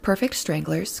Perfect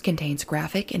Stranglers contains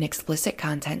graphic and explicit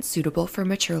content suitable for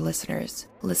mature listeners.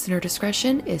 Listener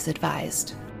discretion is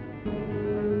advised.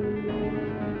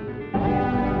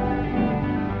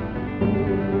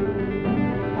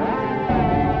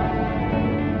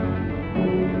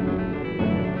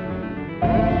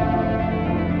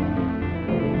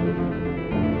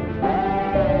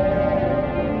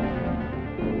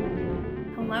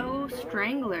 Hello,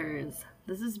 Stranglers.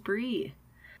 This is Bree.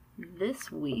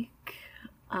 This week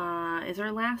is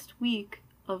our last week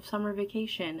of summer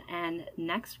vacation, and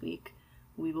next week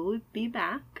we will be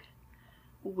back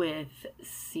with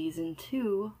Season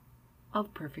 2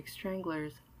 of Perfect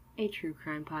Stranglers, a true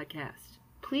crime podcast.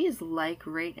 Please like,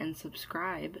 rate, and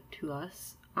subscribe to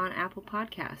us on Apple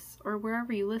Podcasts or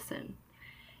wherever you listen.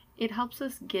 It helps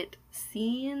us get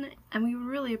seen, and we would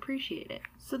really appreciate it.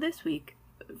 So this week,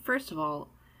 first of all,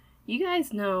 you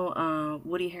guys know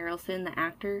Woody Harrelson, the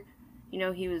actor. You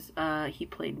know, he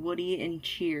played Woody in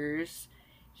Cheers.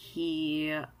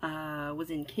 He was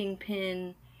in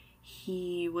Kingpin.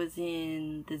 He was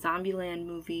in the Zombieland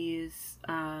movies.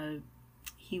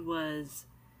 He was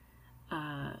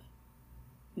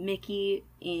Mickey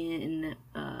in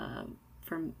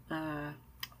from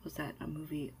was that a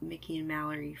movie? Mickey and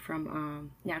Mallory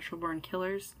from Natural Born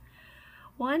Killers.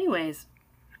 Well, anyways,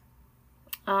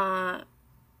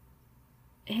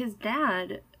 his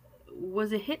dad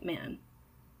was a hitman,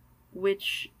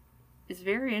 which is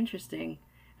very interesting,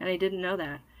 and I didn't know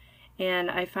that.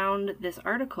 And I found this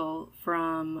article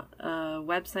from a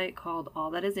website called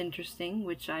All That Is Interesting,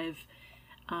 which I've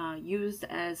used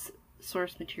as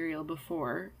source material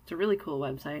before. It's a really cool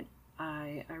website.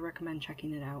 I recommend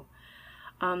checking it out.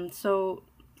 So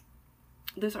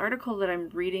this article that I'm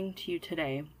reading to you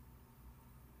today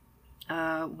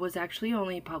was actually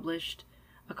only published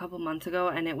a couple months ago,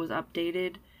 and it was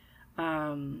updated.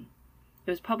 It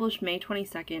was published May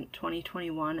 22nd,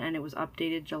 2021, and it was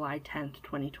updated July 10th,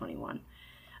 2021.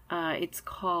 It's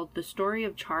called The Story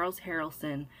of Charles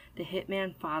Harrelson, the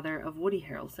Hitman Father of Woody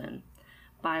Harrelson,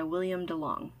 by William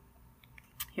DeLong.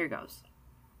 Here goes.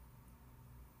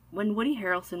 When Woody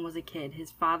Harrelson was a kid,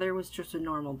 his father was just a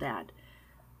normal dad.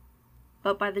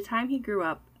 But by the time he grew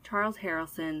up, Charles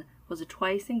Harrelson was a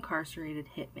twice incarcerated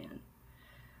hitman.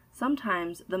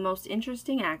 Sometimes the most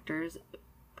interesting actors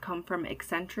come from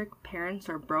eccentric parents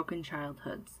or broken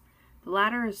childhoods. The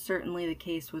latter is certainly the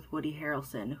case with Woody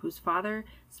Harrelson, whose father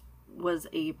was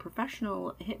a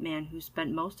professional hitman who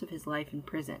spent most of his life in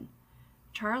prison.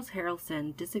 Charles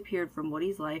Harrelson disappeared from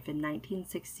Woody's life in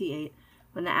 1968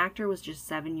 when the actor was just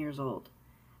 7 years old.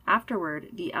 Afterward,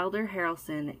 the elder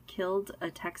Harrelson killed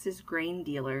a Texas grain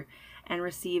dealer and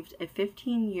received a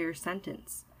 15-year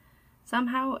sentence.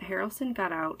 Somehow, Harrelson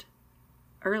got out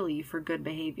early for good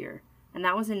behavior, and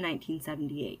that was in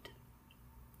 1978.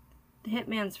 The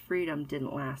hitman's freedom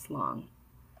didn't last long.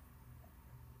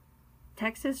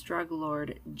 Texas drug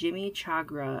lord Jimmy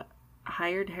Chagra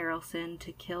hired Harrelson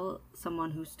to kill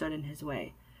someone who stood in his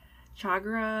way.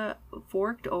 Chagra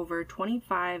forked over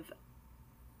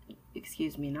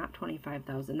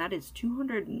 $25,000, that is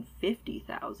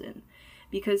 $250,000,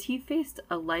 because he faced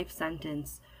a life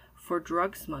sentence for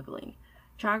drug smuggling.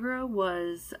 Chagra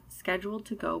was scheduled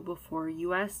to go before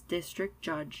U.S. District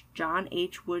Judge John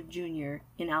H. Wood Jr.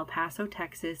 in El Paso,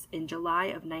 Texas in July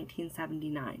of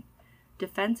 1979.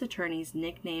 Defense attorneys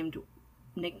nicknamed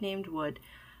Wood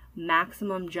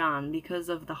Maximum John because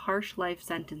of the harsh life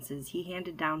sentences he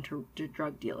handed down to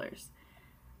drug dealers.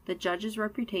 The judge's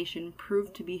reputation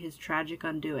proved to be his tragic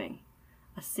undoing.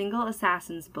 A single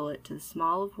assassin's bullet to the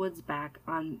small of Wood's back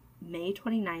on May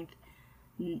 29,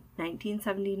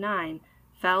 1979,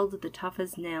 felled the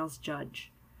tough-as-nails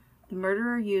judge. The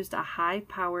murderer used a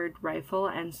high-powered rifle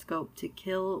and scope to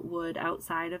kill Wood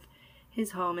outside of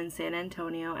his home in San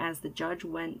Antonio as the judge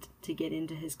went to get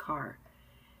into his car.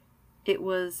 It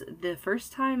was the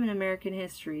first time in American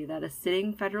history that a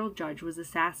sitting federal judge was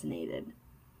assassinated.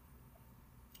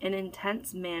 An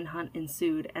intense manhunt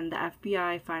ensued, and the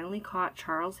FBI finally caught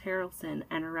Charles Harrelson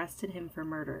and arrested him for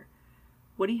murder.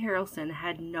 Woody Harrelson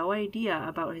had no idea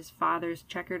about his father's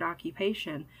checkered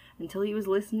occupation until he was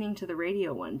listening to the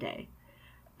radio one day.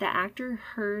 The actor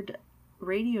heard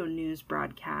radio news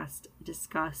broadcast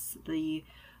discuss the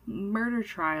murder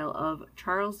trial of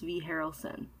Charles V.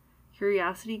 Harrelson.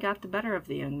 Curiosity got the better of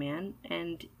the young man,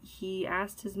 and he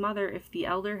asked his mother if the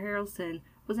elder Harrelson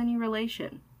was any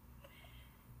relation.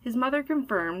 His mother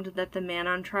confirmed that the man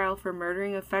on trial for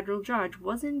murdering a federal judge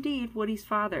was indeed Woody's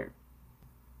father.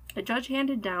 A judge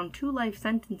handed down 2 life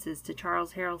sentences to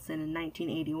Charles Harrelson in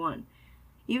 1981.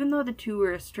 Even though the two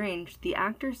were estranged, the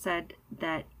actor said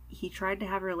that he tried to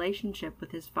have a relationship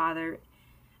with his father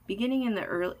beginning in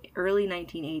the early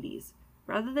 1980s.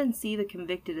 Rather than see the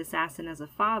convicted assassin as a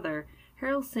father,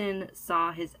 Harrelson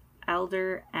saw his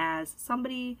elder as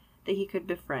somebody that he could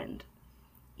befriend.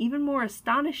 Even more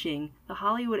astonishing, the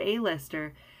Hollywood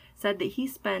A-lister said that he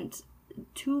spent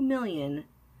 $2 million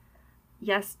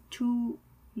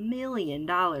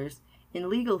in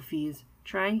legal fees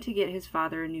trying to get his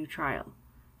father a new trial.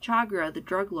 Chagra, the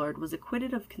drug lord, was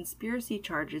acquitted of conspiracy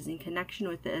charges in connection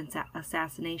with the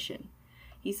assassination.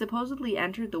 He supposedly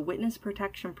entered the witness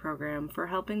protection program for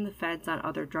helping the feds on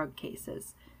other drug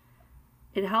cases.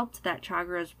 It helped that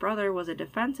Chagra's brother was a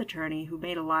defense attorney who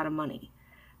made a lot of money.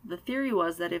 The theory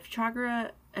was that if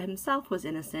Chagra himself was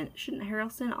innocent, shouldn't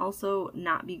Harrelson also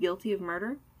not be guilty of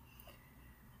murder?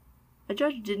 A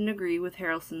judge didn't agree with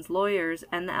Harrelson's lawyers,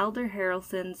 and the elder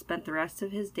Harrelson spent the rest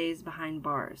of his days behind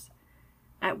bars.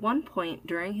 At one point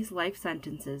during his life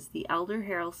sentences, the elder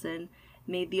Harrelson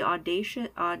made the audacious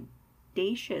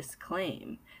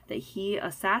claim that he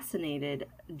assassinated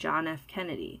John F.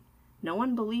 Kennedy. No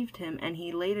one believed him, and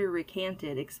he later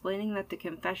recanted, explaining that the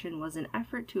confession was an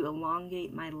effort to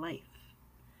elongate my life.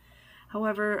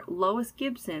 However, Lois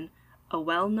Gibson, a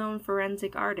well-known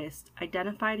forensic artist,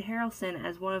 identified Harrelson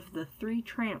as one of the 3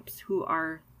 tramps who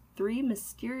are 3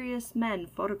 mysterious men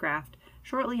photographed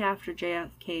shortly after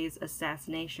JFK's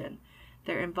assassination.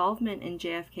 Their involvement in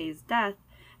JFK's death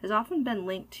has often been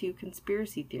linked to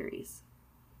conspiracy theories.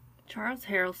 Charles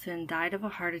Harrelson died of a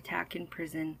heart attack in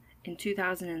prison in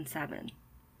 2007.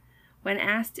 When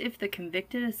asked if the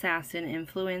convicted assassin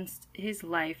influenced his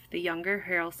life, the younger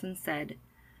Harrelson said,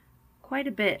 "Quite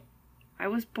a bit. I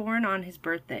was born on his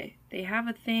birthday. They have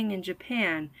a thing in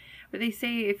Japan where they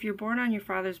say if you're born on your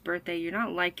father's birthday, you're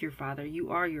not like your father, you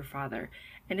are your father.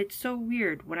 And it's so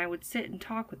weird when I would sit and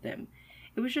talk with him.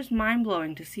 It was just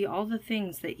mind-blowing to see all the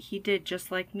things that he did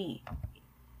just like me."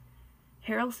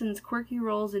 Harrelson's quirky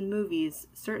roles in movies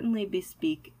certainly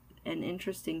bespeak an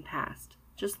interesting past.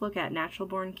 Just look at Natural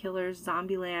Born Killers,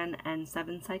 Zombieland, and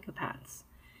 7 Psychopaths.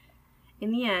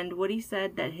 In the end, Woody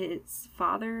said that his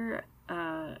father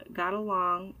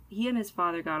he and his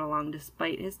father got along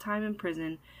despite his time in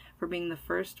prison for being the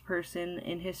first person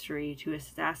in history to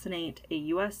assassinate a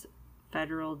U.S.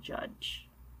 federal judge.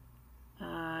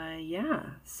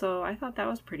 Yeah, so I thought that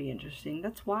was pretty interesting.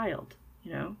 That's wild,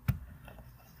 you know?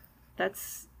 I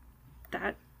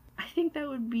think that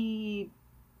would be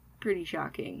pretty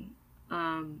shocking.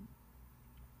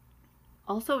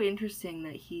 Also interesting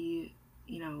that he,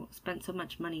 spent so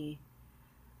much money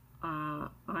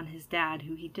on his dad,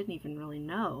 who he didn't even really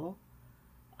know,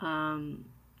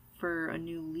 for a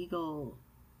new legal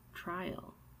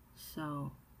trial.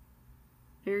 So,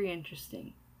 very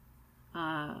interesting.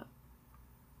 I'm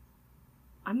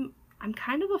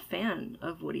kind of a fan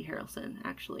of Woody Harrelson,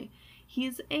 actually.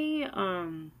 He's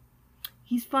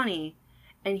he's funny,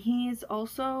 and he's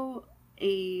also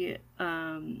a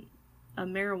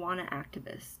marijuana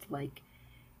activist,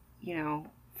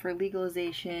 for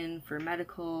legalization, for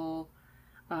medical,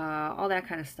 all that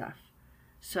kind of stuff.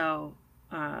 So,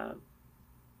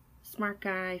 smart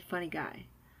guy, funny guy.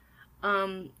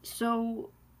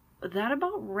 So that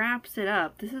about wraps it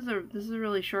up. This is a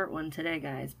really short one today,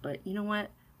 guys, but you know what?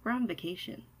 We're on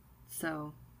vacation.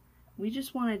 So we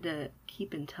just wanted to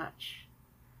keep in touch.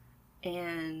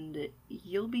 And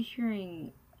you'll be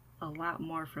hearing a lot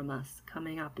more from us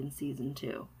coming up in season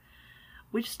 2,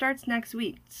 which starts next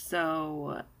week.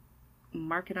 So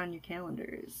mark it on your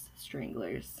calendars,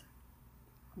 Stranglers.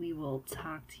 We will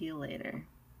talk to you later.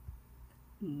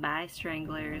 Bye,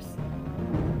 Stranglers.